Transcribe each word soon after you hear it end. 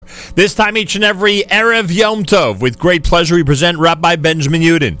This time each and every Erev Yom Tov, with great pleasure, we present Rabbi Benjamin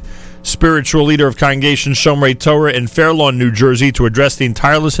Yudin, spiritual leader of Congregation Shomrei Torah in Fair Lawn, New Jersey, to address the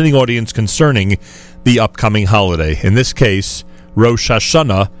entire listening audience concerning the upcoming holiday. In this case, Rosh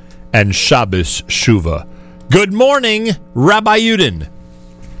Hashanah and Shabbos Shuvah. Good morning, Rabbi Yudin.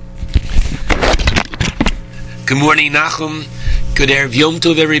 Good morning, Nachum. Good Erev Yom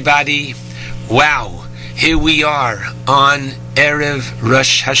Tov, everybody. Wow, here we are on Erev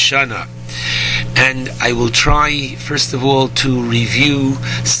Rosh Hashanah. And I will try, first of all, to review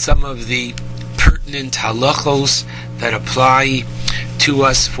some of the pertinent halachos that apply to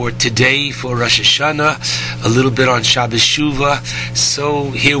us for today, for Rosh Hashanah, a little bit on Shabbos Shuvah.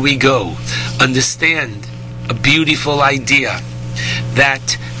 So here we go. Understand a beautiful idea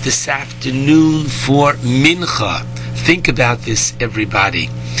that this afternoon for Mincha, think about this, everybody.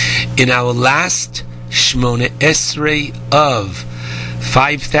 In our last Shmona Esrei of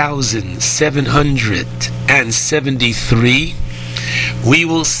 5,773, we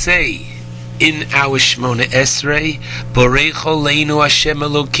will say in our Shmona Esrei, Borech Oleinu Hashem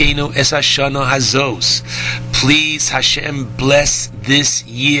Elokeinu es Hashana Hazos. Please, Hashem, bless this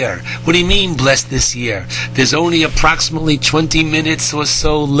year. What do you mean, bless this year? There's only approximately 20 minutes or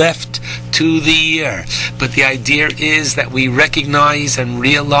so left to the year. But the idea is that we recognize and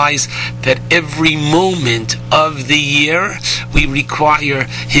realize that every moment of the year we require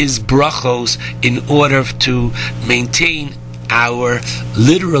His brachos in order to maintain our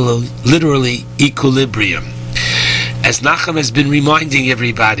literally equilibrium. As Nachum has been reminding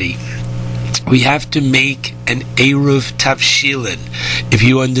everybody, we have to make an Eruv Tavshilin. If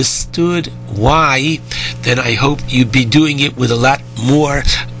you understood why, then I hope you'd be doing it with a lot more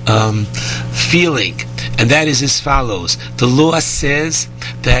feeling. And that is as follows. The law says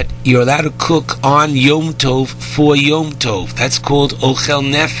that you're allowed to cook on Yom Tov for Yom Tov. That's called Ochel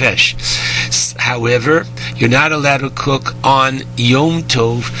Nefesh. However, you're not allowed to cook on Yom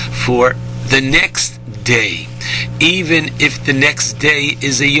Tov for the next day, even if the next day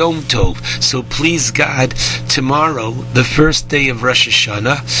is a Yom Tov. So please God, tomorrow, the first day of Rosh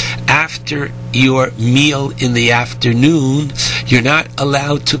Hashanah, after your meal in the afternoon, you're not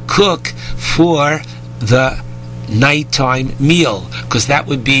allowed to cook for the nighttime meal, because that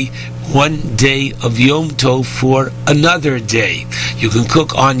would be one day of Yom Tov for another day. You can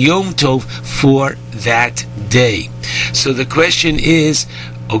cook on Yom Tov for that day. So the question is,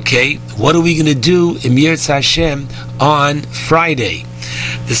 okay, what are we going to do in Yirtzeh Hashem on Friday,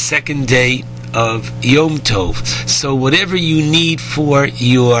 the second day of Yom Tov? So whatever you need for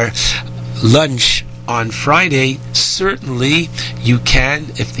your lunch on Friday, certainly you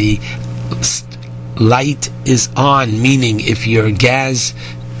can, if the light is on, meaning if your gas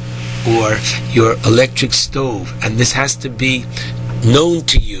or your electric stove, and this has to be known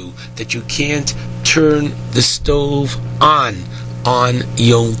to you that you can't turn the stove on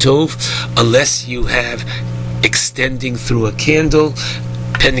Yom Tov unless you have extending through a candle,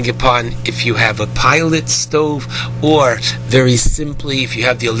 depending upon if you have a pilot stove, or very simply if you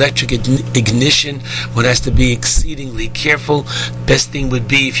have the electric ignition, one has to be exceedingly careful. Best thing would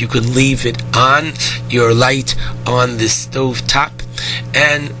be if you can leave it on, your light on the stove top.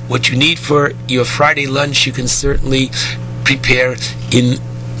 And what you need for your Friday lunch, you can certainly prepare in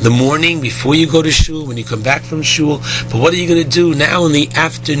the morning before you go to shul, when you come back from shul. But what are you going to do now in the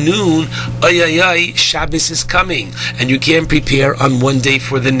afternoon? Shabbos is coming, and you can't prepare on one day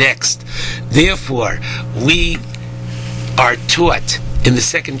for the next. Therefore, we are taught in the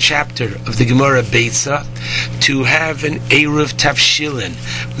second chapter of the Gemara Beitza to have an Eruv Tavshilin,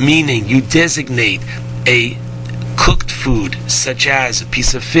 meaning you designate a cooked food such as a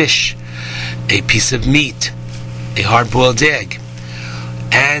piece of fish, a piece of meat, a hard-boiled egg,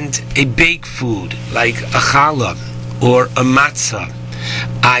 and a baked food like a challah or a matzah.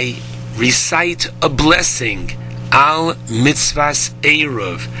 I recite a blessing, al mitzvahs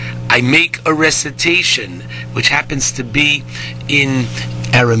eruv. I make a recitation, which happens to be in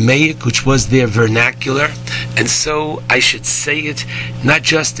Aramaic, which was their vernacular, and so I should say it not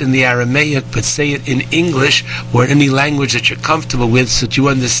just in the Aramaic, but say it in English or any language that you're comfortable with, so that you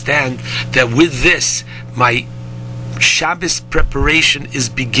understand that with this, my Shabbos preparation is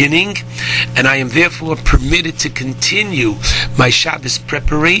beginning, and I am therefore permitted to continue my Shabbos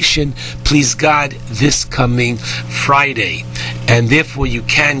preparation, please God, this coming Friday. And therefore you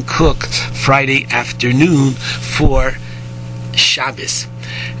can cook Friday afternoon for Shabbos.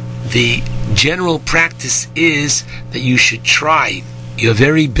 The general practice is that you should try your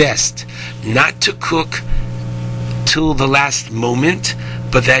very best not to cook till the last moment,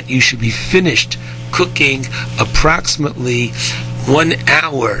 but that you should be finished cooking approximately 1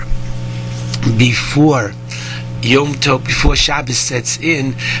 hour before Yom Tov, before Shabbos sets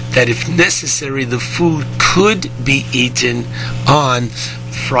in, that if necessary, the food could be eaten on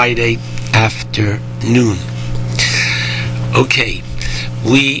Friday afternoon. Okay,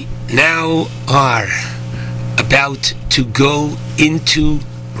 we now are about to go into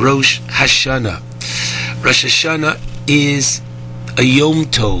Rosh Hashanah. Rosh Hashanah is a Yom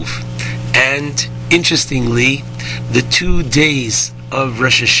Tov, and interestingly, the 2 days of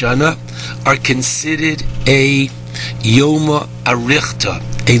Rosh Hashanah are considered a Yom Arichta,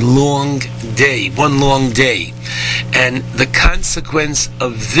 a long day, one long day. And the consequence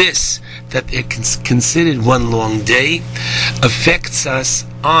of this, that they're considered one long day, affects us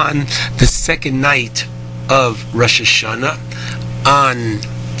on the second night of Rosh Hashanah, on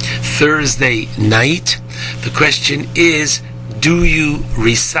Thursday night. The question is, do you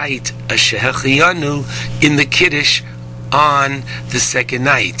recite a Shehecheyanu in the Kiddush on the second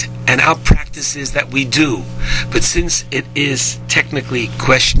night? And our practice is that we do. But since it is technically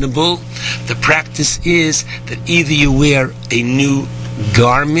questionable, the practice is that either you wear a new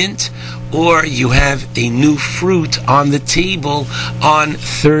garment or you have a new fruit on the table on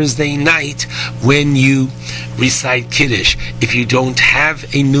Thursday night when you recite Kiddush. If you don't have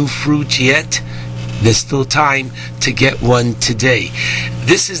a new fruit yet, there's still time to get one today.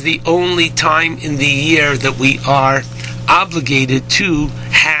 This is the only time in the year that we are obligated to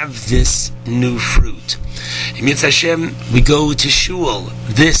have this new fruit. In Mitzvah Hashem, we go to Shul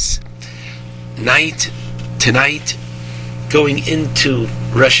this night, tonight, going into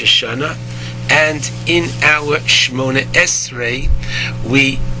Rosh Hashanah, and in our Shmona Esrei,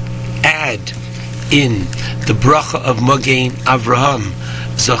 we add in the bracha of Magen Avraham,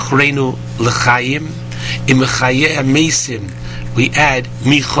 Zachrenu L'chaim, in Mechayeh HaMesim, we add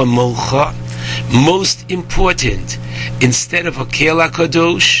Micha Mocha. Most important, instead of Hakel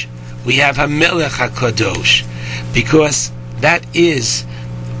HaKadosh, we have HaMelech HaKadosh, because that is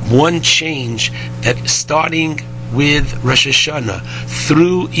one change that starting with Rosh Hashanah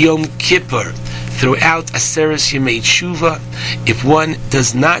through Yom Kippur, throughout Aseres Yemei Tshuva, if one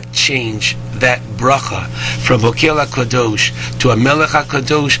does not change that bracha from Hakel HaKadosh to HaMelech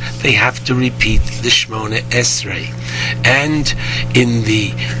HaKadosh, they have to repeat the Shmona Esrei. And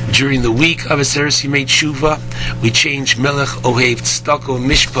during the week of Aseres Yemei Tshuva, we change Melech Ohev Tzedakah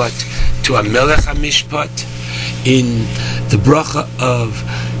Mishpat to HaMelech HaMishpat. In the bracha of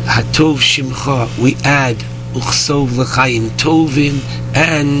Hatov Shimcha, we add Uchsov L'chaim Tovin,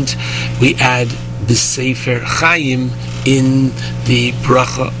 and we add the Sefer Chaim in the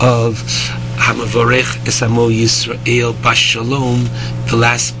bracha of Hamavorech Esamo Yisrael Bashalom, the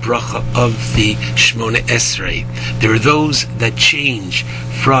last bracha of the Shmona Esrei. There are those that change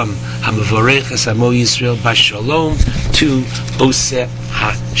from Hamavorech Esamo Yisrael Bashalom to Oseh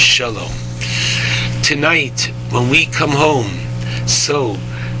HaShalom. Tonight, when we come home, so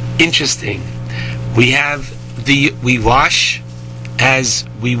interesting, we wash as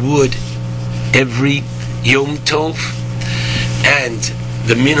we would every Yom Tov, and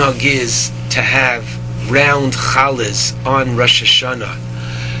the minhag is to have round challahs on Rosh Hashanah,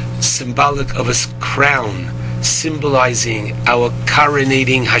 symbolic of a crown, symbolizing our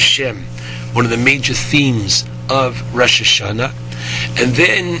coronating Hashem, one of the major themes of Rosh Hashanah. And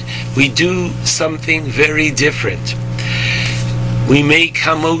then we do something very different. We make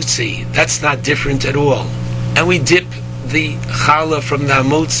hamotzi. That's not different at all. And we dip the challah from the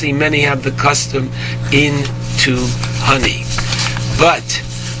hamotzi, many have the custom, into honey. But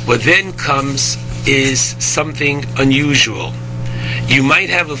what then comes is something unusual. You might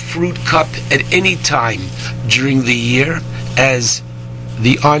have a fruit cup at any time during the year as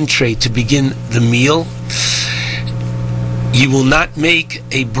the entree to begin the meal. You will not make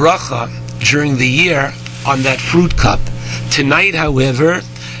a bracha during the year on that fruit cup. Tonight, however,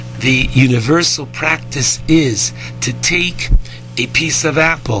 the universal practice is to take a piece of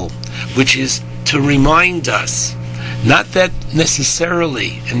apple, which is to remind us, not that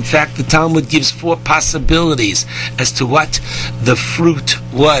necessarily, in fact the Talmud gives 4 possibilities as to what the fruit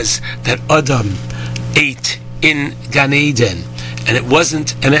was that Adam ate in Gan Eden, and it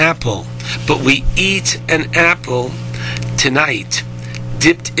wasn't an apple, but we eat an apple tonight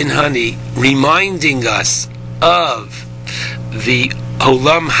dipped in honey, reminding us of the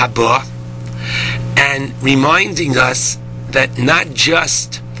Olam Haba, and reminding us that not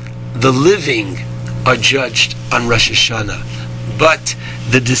just the living are judged on Rosh Hashanah, but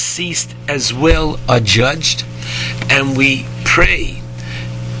the deceased as well are judged, and we pray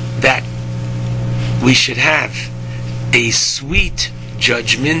that we should have a sweet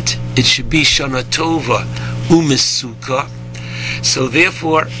judgment. It should be Shana Tova Umesuka. So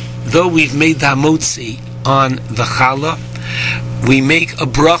therefore, though we've made the hamotzi on the challah, we make a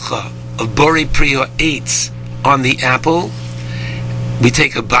bracha of borei priya eitz on the apple. We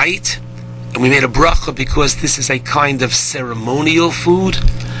take a bite, and we made a bracha because this is a kind of ceremonial food.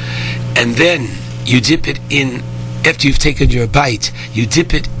 And then you dip it in, after you've taken your bite, you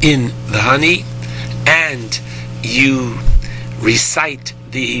dip it in the honey, and you recite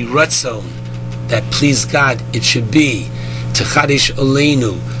the Ratzon that, please God, it should be Techadish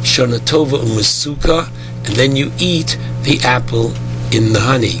Oleinu Shana Tova U'Mesuka, and then you eat the apple in the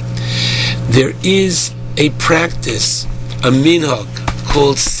honey. There is a practice, a minhag,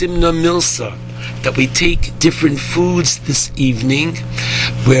 called Simna Milsa, that we take different foods this evening,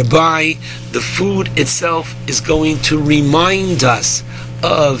 whereby the food itself is going to remind us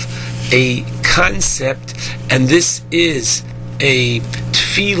of a concept, and this is a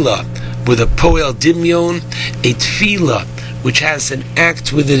tefillah with a poel dimyon, a tefillah which has an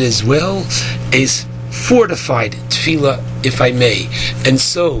act with it as well, a fortified tefillah, if I may. And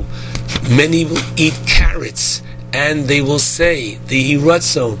so many will eat carrots, and they will say the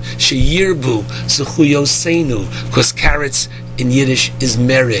hiratzon sheyirbu zechuyosenu, because carrots in Yiddish is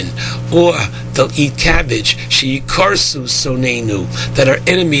merin. Or they'll eat cabbage, sheyikarsu sonenu, that our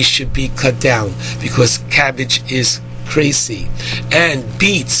enemies should be cut down, because cabbage is crazy. And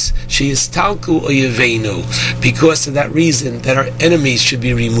beets, sheyistalku oyevenu, because of that reason that our enemies should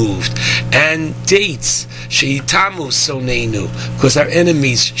be removed. And dates, sheyitamu sonenu, because our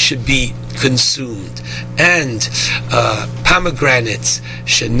enemies should be consumed. And pomegranates,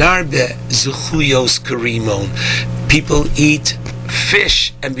 shenarbe zuchuyos karimon, people eat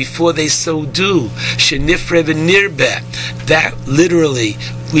fish, and before they so do, shenifre v'nirbe, that literally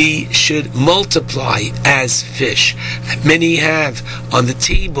we should multiply as fish. Many have on the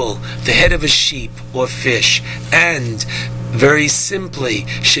table the head of a sheep or fish, and very simply,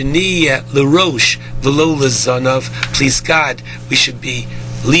 sheniya l'rosh v'lo l'zanav, please God, we should be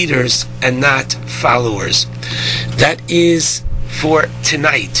leaders and not followers. That is for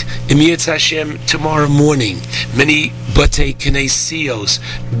tonight. Emir Hashem, tomorrow morning, many Batei Knesios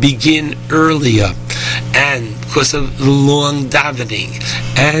begin earlier, and because of the long davening.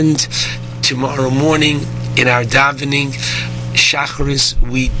 And tomorrow morning, in our davening, Shacharis,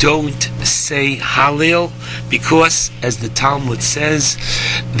 we don't say Hallel, because, as the Talmud says,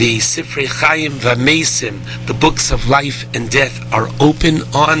 the Sifrei Chaim V'Mesim, the books of life and death, are open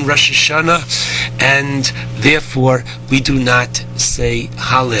on Rosh Hashanah, and therefore we do not say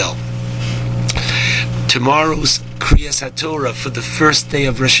Hallel. Tomorrow's Kriyas HaTorah for the first day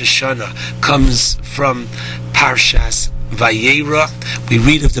of Rosh Hashanah comes from Parshas Vayera. We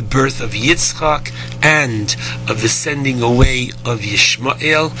read of the birth of Yitzchak and of the sending away of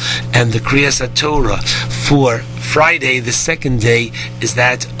Yishmael, and the Kriyas HaTorah for Friday, the second day, is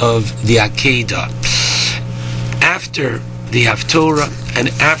that of the Akedah. After the Haftorah and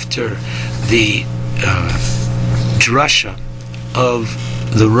after the drasha of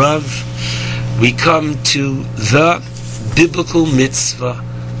the Rav, we come to the biblical mitzvah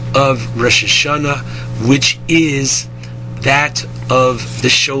of Rosh Hashanah, which is that of the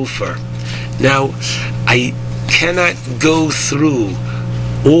shofar. Now, I cannot go through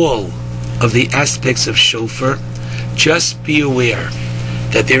all of the aspects of shofar. Just be aware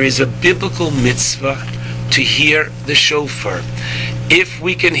that there is a biblical mitzvah to hear the shofar. If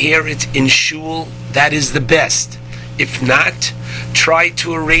we can hear it in shul, that is the best. If not, try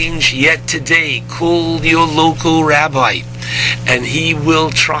to arrange yet today. Call your local rabbi, and he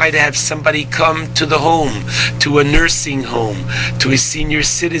will try to have somebody come to the home, to a nursing home, to a senior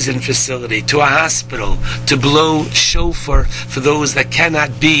citizen facility, to a hospital, to blow shofar for those that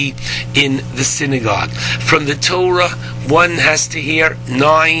cannot be in the synagogue. From the Torah, one has to hear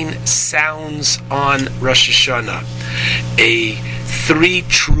 9 sounds on Rosh Hashanah. A 3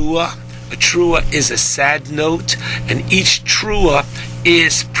 trua. A trua is a sad note, and each trua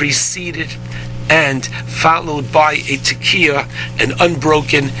is preceded and followed by a tekiah, an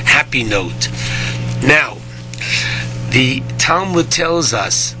unbroken happy note. Now, the Talmud tells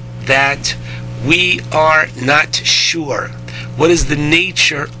us that we are not sure what is the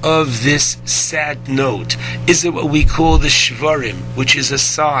nature of this sad note. Is it what we call the shvarim, which is a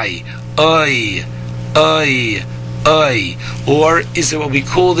sigh, oy, oy, oy, or is it what we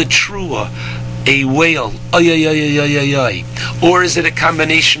call the trua, a wail, oy, oy, oy, oy, oy, oy, or is it a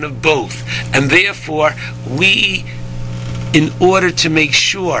combination of both? And therefore, we, in order to make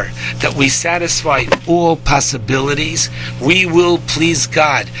sure that we satisfy all possibilities, we will please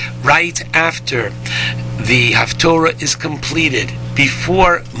God right after the Haftorah is completed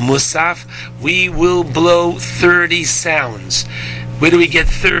before Musaf, we will blow 30 sounds. Where do we get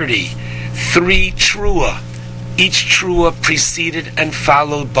 30? 3 Trua. Each Trua preceded and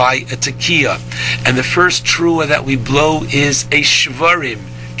followed by a Tekiah. And the first Trua that we blow is a Shvarim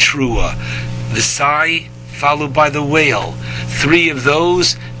Trua. The sigh followed by the wail. 3 of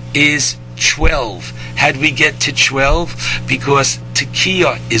those is 12. How do we get to 12? Because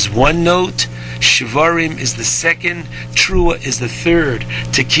Tekiah is 1 note, Shvarim is the 2nd, Trua is the 3rd,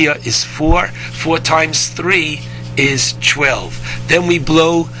 Tekiah is 4. 4 times 3 is 12. Then we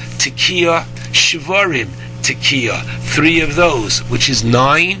blow Tekiah, Shvarim, Tekiah, 3 of those, which is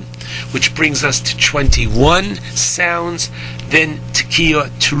 9, which brings us to 21 sounds. Then Tekiah,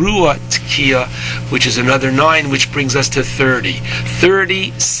 Trua, Tekiah, which is another 9, which brings us to 30.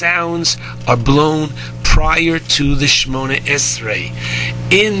 30 sounds are blown prior to the Shmona Esrei.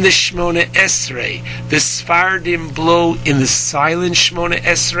 In the Shmona Esrei, the Sfardim blow in the silent Shmona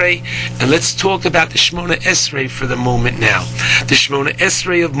Esrei. And let's talk about the Shmona Esrei for the moment now. The Shmona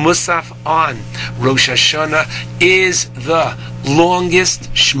Esrei of Musaf on Rosh Hashanah is the longest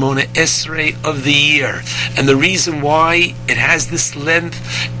Shmona Esrei of the year. And the reason why it has this length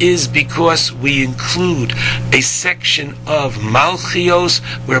is because we include a section of Malchios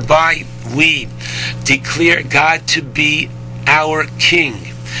whereby we declare God to be our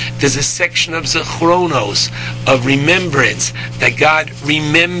King. There's a section of Zechronos, of remembrance, that God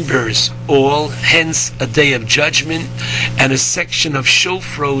remembers all, hence a day of judgment, and a section of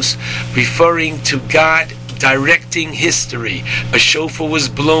Shofros referring to God directing history. A shofar was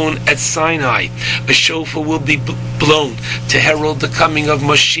blown at Sinai. A shofar will be blown to herald the coming of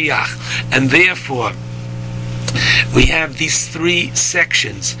Moshiach. And therefore, we have these 3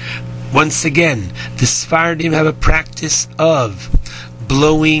 sections. Once again, the Sfardim have a practice of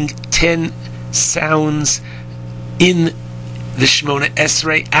blowing 10 sounds in the Shmona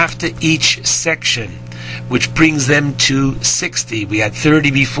Esrei after each section, which brings them to 60. We had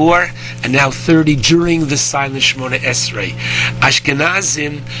 30 before, and now 30 during the silent Shmona Esrei.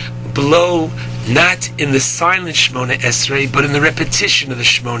 Ashkenazim blow not in the silent Shmona Esrei, but in the repetition of the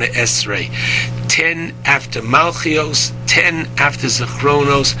Shmona Esrei. 10 after Malchios, 10 after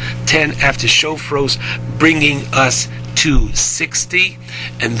Zechronos, 10 after Shofros, bringing us to 60.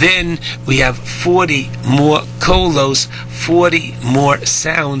 And then we have 40 more kolos, 40 more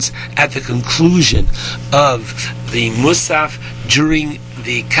sounds at the conclusion of the Musaf. During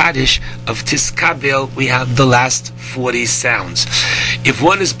the Kaddish of Tiskabel, we have the last 40 sounds. If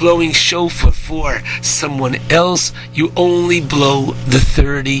one is blowing shofar for someone else, you only blow the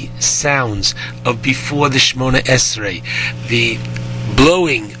 30 sounds of before the Shmona Esrei. The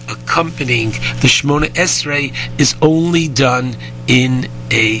blowing accompanying the Shmona Esrei is only done in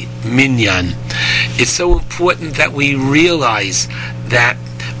a minyan. It's so important that we realize that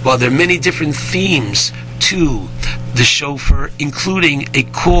while there are many different themes to the shofar, including a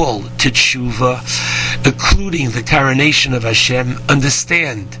call to tshuva, including the coronation of Hashem,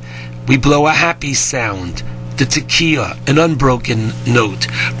 understand, we blow a happy sound, the tekiah, an unbroken note,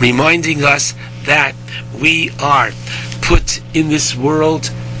 reminding us that we are put in this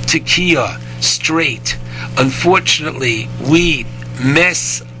world tekiah, straight. Unfortunately, we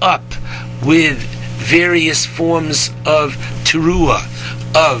mess up with various forms of teruah,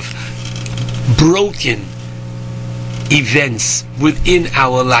 of broken events within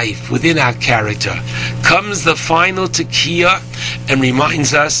our life, within our character. Comes the final tekiah and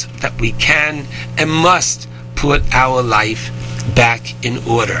reminds us that we can and must put our life back in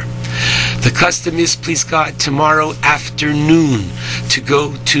order. The custom is, please God, tomorrow afternoon to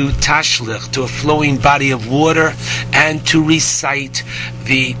go to Tashlich, to a flowing body of water, and to recite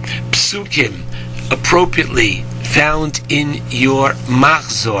the psukim appropriately found in your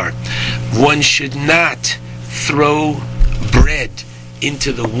machzor. One should not throw bread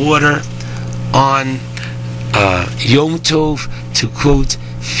into the water on Yom Tov to, quote,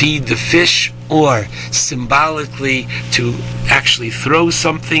 feed the fish, or symbolically to actually throw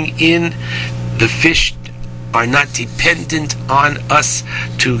something in. The fish are not dependent on us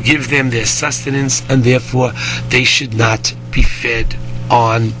to give them their sustenance, and therefore they should not be fed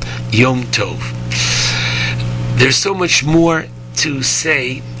on Yom Tov. There's so much more to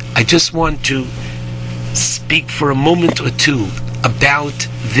say. I just want to speak for a moment or two about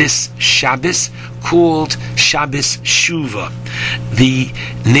this Shabbos called Shabbos Shuvah. The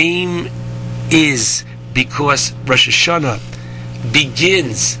name is because Rosh Hashanah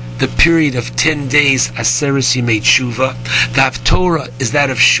begins the period of 10 days, Aseres Yemei Tshuva. The Haftorah is that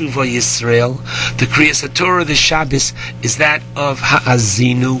of Shuvah Yisrael. The Kriyas HaTorah, the Shabbos, is that of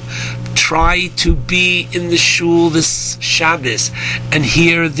Ha'azinu, try to be in the shul this Shabbos and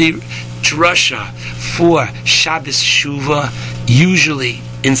hear the drasha for Shabbos Shuvah, usually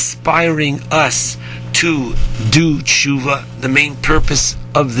inspiring us to do tshuva, the main purpose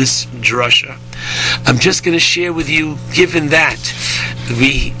of this drasha. I'm just going to share with you, given that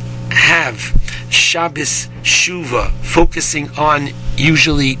we have Shabbos Shuvah focusing on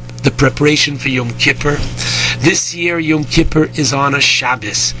usually the preparation for Yom Kippur. This year Yom Kippur is on a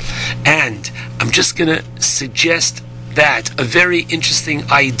Shabbos, and I'm just going to suggest that a very interesting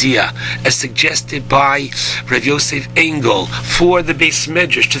idea, as suggested by Rav Yosef Engel for the Beis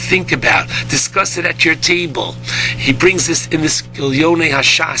Medrash to think about, discuss it at your table. He brings this in this Gilyonei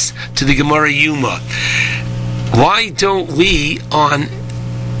Hashas to the Gemara Yuma. Why don't we, on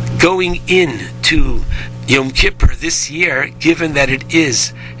going into Yom Kippur this year, given that it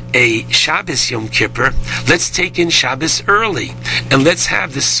is a Shabbos Yom Kippur, let's take in Shabbos early, and let's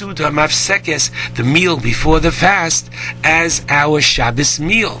have the Suda Mafsekes, the meal before the fast, as our Shabbos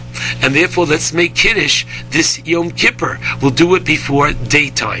meal. And therefore, let's make Kiddush this Yom Kippur. We'll do it before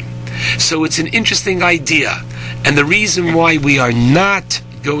daytime. So it's an interesting idea. And the reason why we are not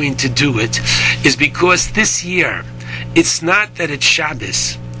going to do it is because this year, it's not that it's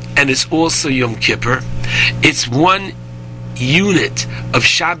Shabbos, and it's also Yom Kippur. It's one unit of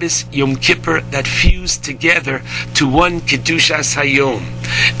Shabbos Yom Kippur that fused together to one Kedushas Hayom.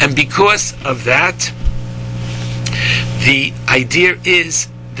 And because of that, the idea is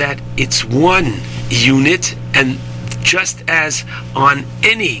that it's one unit, and just as on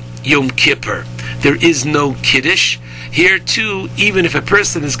any Yom Kippur there is no Kiddush, here too, even if a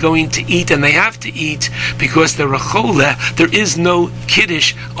person is going to eat, and they have to eat because they're a chola, there is no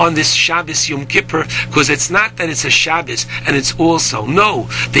Kiddush on this Shabbos Yom Kippur, because it's not that it's a Shabbos and it's also, no,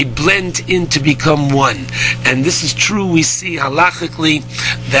 they blend in to become one. And this is true, we see halachically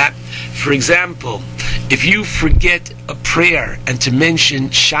that, for example, if you forget a prayer and to mention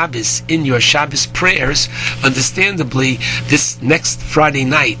Shabbos in your Shabbos prayers, understandably, this next Friday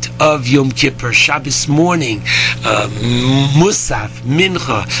night of Yom Kippur, Shabbos morning, Musaf,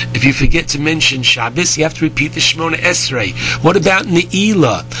 Mincha, if you forget to mention Shabbos, you have to repeat the Shemona Esrei. What about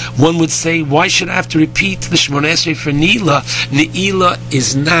Ne'ilah? One would say, why should I have to repeat the Shemona Esrei for Ne'ilah? Ne'ilah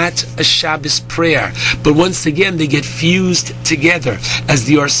is not a Shabbos prayer. But once again, they get fused together. As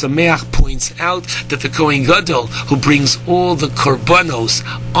the Or Sameach points out, that the Kohen Gadol, who brings all the korbanos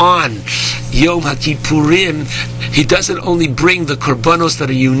on Yom HaKippurim, he doesn't only bring the korbanos that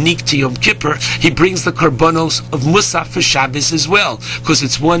are unique to Yom Kippur, he brings the korbanos of Musaf for Shabbos as well, because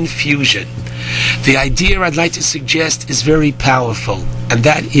it's one fusion. The idea I'd like to suggest is very powerful, and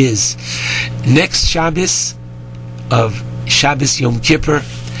that is, next Shabbos of Shabbos Yom Kippur,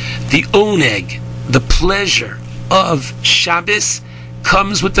 the oneg, the pleasure of Shabbos,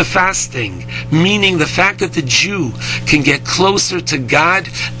 comes with the fasting, meaning the fact that the Jew can get closer to God,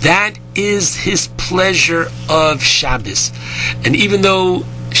 that is his pleasure of Shabbos. And even though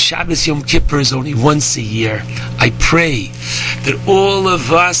Shabbos Yom Kippur is only once a year, I pray that all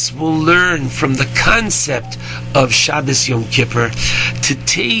of us will learn from the concept of Shabbos Yom Kippur to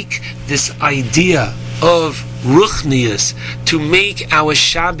take this idea of Ruchnius to make our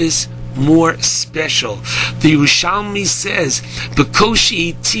Shabbos more special. The Yerushalmi says,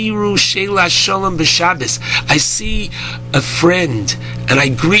 "Bekoshi tiru shela shalom b'Shabbos." I see a friend and I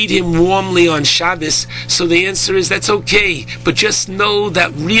greet him warmly on Shabbos. So the answer is, that's okay, but just know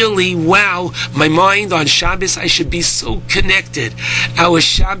that really, wow, my mind on Shabbos, I should be so connected. Our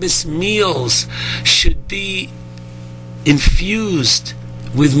Shabbos meals should be infused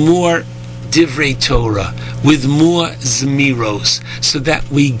with more Divrei Torah, with more Zmiros, so that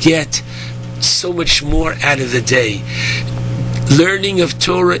we get so much more out of the day. Learning of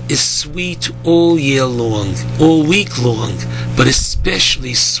Torah is sweet all year long, all week long, but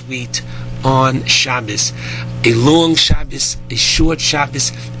especially sweet on Shabbos. A long Shabbos, a short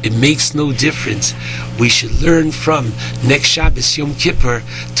Shabbos, it makes no difference. We should learn from next Shabbos, Yom Kippur,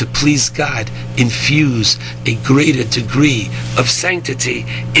 to please God, infuse a greater degree of sanctity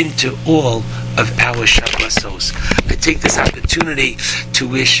into all of our Shabbosos. I take this opportunity to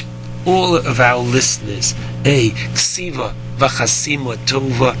wish all of our listeners a Ksiva V'Chasima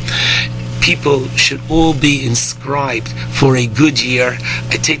Tova. People should all be inscribed for a good year.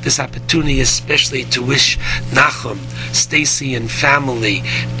 I take this opportunity especially to wish Nachum, Stacy, and family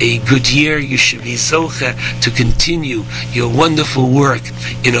a good year. You should be zoche to continue your wonderful work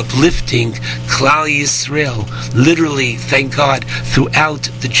in uplifting Klal Yisrael, literally, thank God, throughout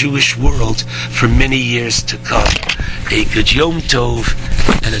the Jewish world for many years to come. A good Yom Tov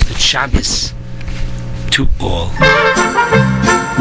and a good Shabbos to all.